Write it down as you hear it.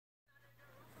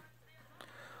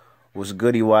What's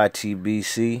goody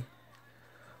YTBC?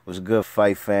 What's good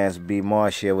fight fans? B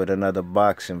Marsh here with another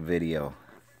boxing video.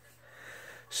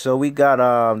 So we got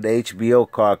the HBO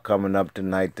card coming up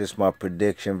tonight. This is my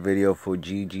prediction video for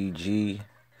GGG.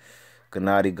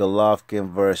 Gennady Golovkin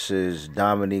versus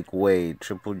Dominic Wade.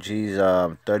 Triple G's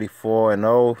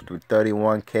 34-0 with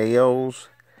 31 KOs.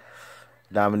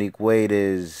 Dominic Wade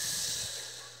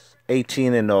is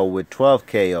 18-0 with 12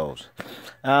 KOs.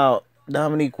 Now,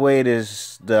 Dominic Wade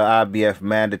is the IBF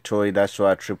mandatory. That's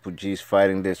why Triple G's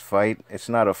fighting this fight. It's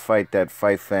not a fight that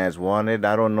fight fans wanted.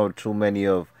 I don't know too many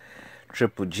of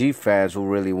Triple G fans who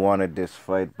really wanted this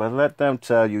fight. But let them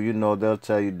tell you, they'll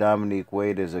tell you Dominic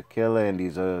Wade is a killer and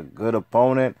he's a good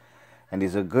opponent and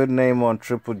he's a good name on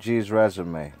Triple G's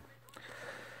resume.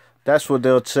 That's what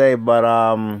they'll say,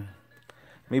 but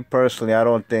me personally, I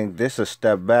don't think this is a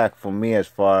step back for me as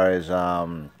far as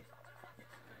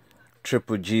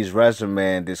Triple G's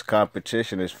resume and this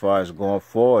competition as far as going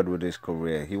forward with his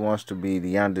career. He wants to be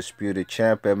the undisputed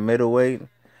champ at middleweight.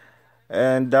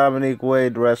 And Dominic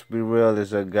Wade, let's be real,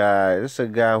 is a guy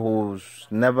who's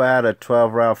never had a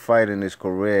 12-round fight in his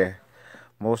career.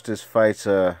 Most of his fights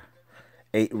are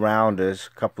 8-rounders,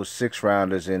 a couple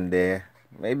 6-rounders in there,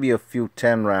 maybe a few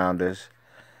 10-rounders.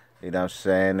 You know what I'm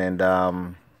saying?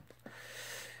 And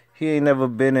he ain't never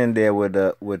been in there with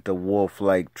the wolf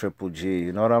like Triple G.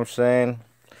 You know what I'm saying?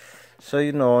 So,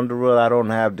 on the real, I don't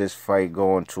have this fight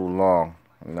going too long.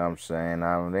 You know what I'm saying?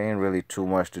 There ain't really too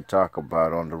much to talk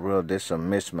about on the real. This is a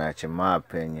mismatch, in my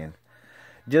opinion.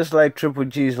 Just like Triple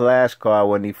G's last card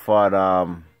when he fought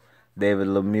David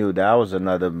Lemieux. That was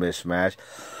another mismatch.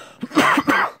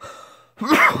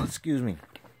 Excuse me.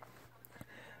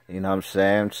 You know what I'm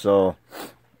saying? So,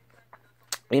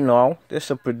 this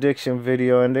is a prediction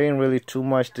video, and there ain't really too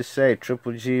much to say.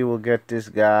 Triple G will get this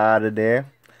guy out of there.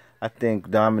 I think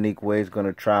Dominic Wade's going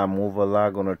to try and move a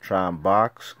lot, going to try and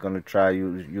box, going to try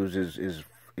use his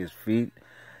feet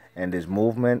and his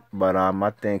movement. But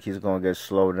I think he's going to get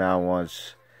slowed down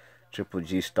once Triple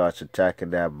G starts attacking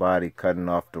that body, cutting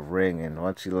off the ring. And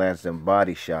once he lands them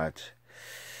body shots,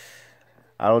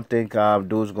 I don't think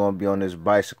dude's going to be on his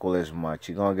bicycle as much.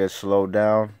 He's going to get slowed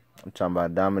down. I'm talking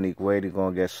about Dominic Wade. He's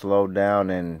going to get slowed down,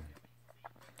 and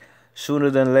sooner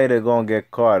than later going to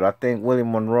get caught. I think Willie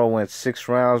Monroe went 6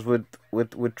 rounds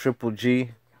with Triple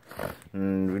G.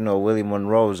 And, Willie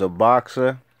Monroe is a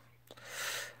boxer.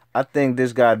 I think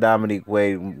this guy Dominic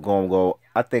Wade going to go,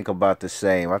 I think about the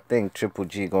same. I think Triple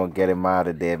G going to get him out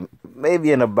of there.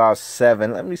 Maybe in about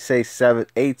 7, let me say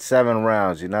 8, 7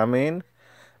 rounds, you know what I mean?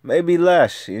 Maybe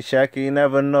less. Shaki, you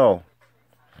never know.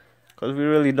 Because we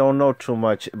really don't know too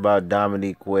much about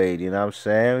Dominic Wade, you know what I'm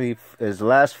saying? His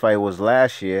last fight was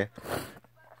last year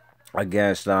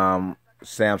against Sam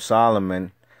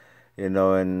Solomon,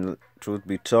 and truth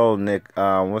be told,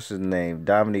 what's his name?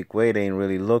 Dominic Wade ain't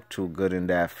really looked too good in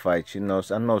that fight, I know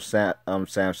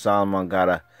Sam Solomon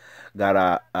got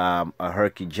a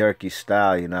herky-jerky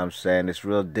style, you know what I'm saying? It's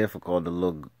real difficult to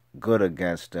look good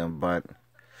against him, but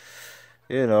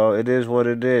it is what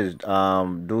it is.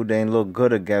 Dude ain't look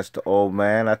good against the old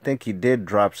man. I think he did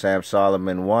drop Sam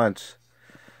Solomon once.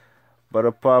 But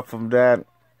apart from that,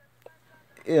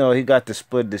 he got the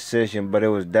split decision, but it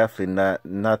was definitely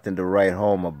nothing to write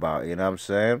home about, you know what I'm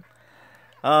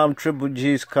saying? Triple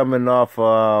G's coming off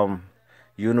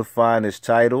unifying his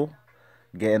title,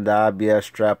 getting the IBF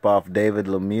strap off David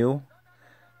Lemieux,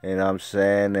 you know what I'm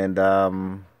saying?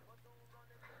 And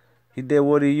he did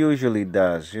what he usually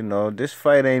does. This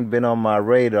fight ain't been on my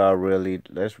radar, really.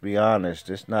 Let's be honest.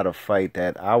 It's not a fight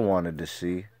that I wanted to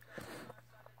see.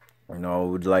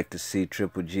 Would like to see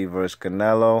Triple G versus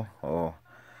Canelo. Or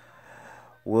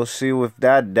we'll see if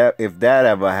that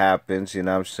ever happens. You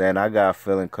know what I'm saying? I got a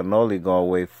feeling Canelo gonna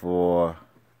wait for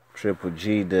Triple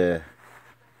G to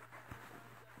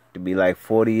be like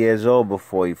 40 years old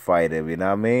before he fight him. You know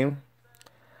what I mean?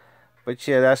 But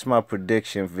yeah, that's my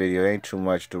prediction video. Ain't too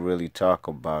much to really talk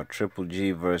about. Triple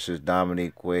G versus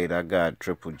Dominic Wade. I got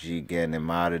Triple G getting him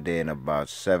out of there in about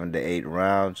 7 to 8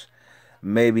 rounds.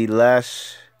 Maybe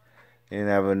less. You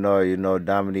never know.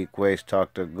 Dominic Wade's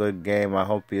talked a good game. I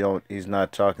hope he's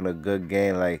not talking a good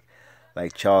game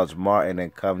like Charles Martin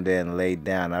and come there and lay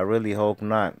down. I really hope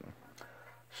not.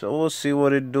 So we'll see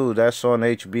what it do. That's on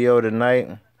HBO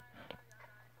tonight.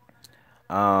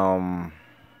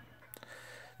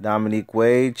 Dominic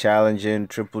Wade challenging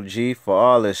Triple G for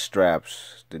all his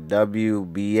straps. The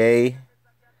WBA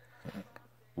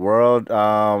World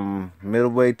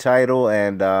Middleweight title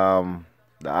and the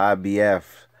IBF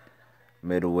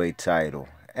Middleweight title.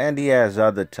 And he has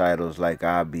other titles like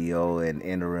IBO and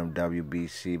Interim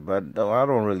WBC, but I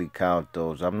don't really count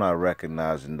those. I'm not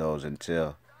recognizing those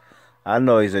until I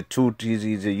know he's a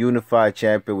unified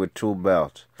champion with 2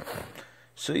 belts.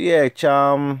 So yeah,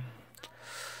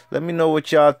 let me know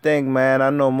what y'all think, man. I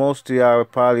know most of y'all are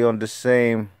probably on the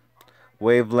same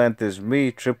wavelength as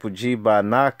me. Triple G by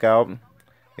knockout.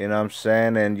 You know what I'm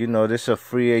saying? And you know, this is a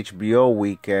free HBO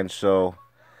weekend, so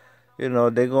you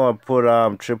know, they're gonna put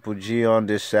Triple G on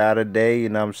this Saturday, you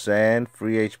know what I'm saying?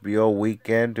 Free HBO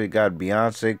weekend. We got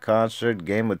Beyonce concert,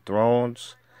 Game of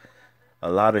Thrones. A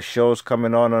lot of shows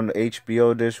coming on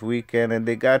HBO this weekend, and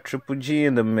they got Triple G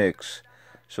in the mix.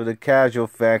 So the casual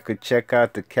fan could check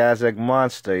out the Kazakh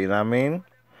monster, you know what I mean?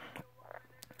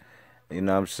 You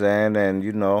know what I'm saying? And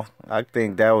you know, I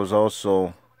think that was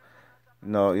also you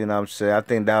know what I'm saying? I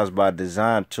think that was by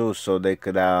design too, so they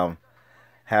could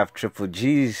have Triple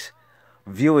G's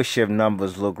viewership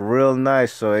numbers look real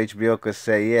nice, so HBO could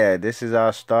say, yeah, this is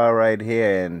our star right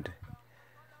here, and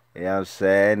you know what I'm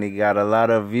saying, he got a lot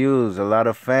of views, a lot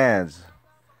of fans.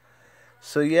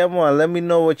 So yeah, man, let me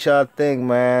know what y'all think,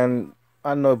 man.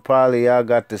 I know probably y'all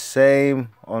got the same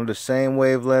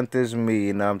wavelength as me,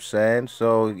 you know what I'm saying?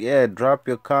 So yeah, drop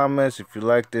your comments if you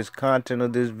like this content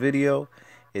of this video.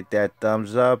 Hit that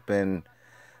thumbs up, and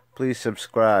please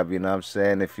subscribe, you know what I'm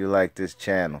saying, if you like this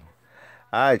channel.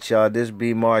 Alright, y'all, this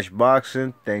B Marsh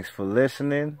Boxing. Thanks for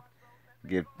listening.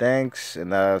 Give thanks,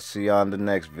 and I'll see you on the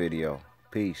next video.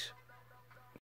 Peace.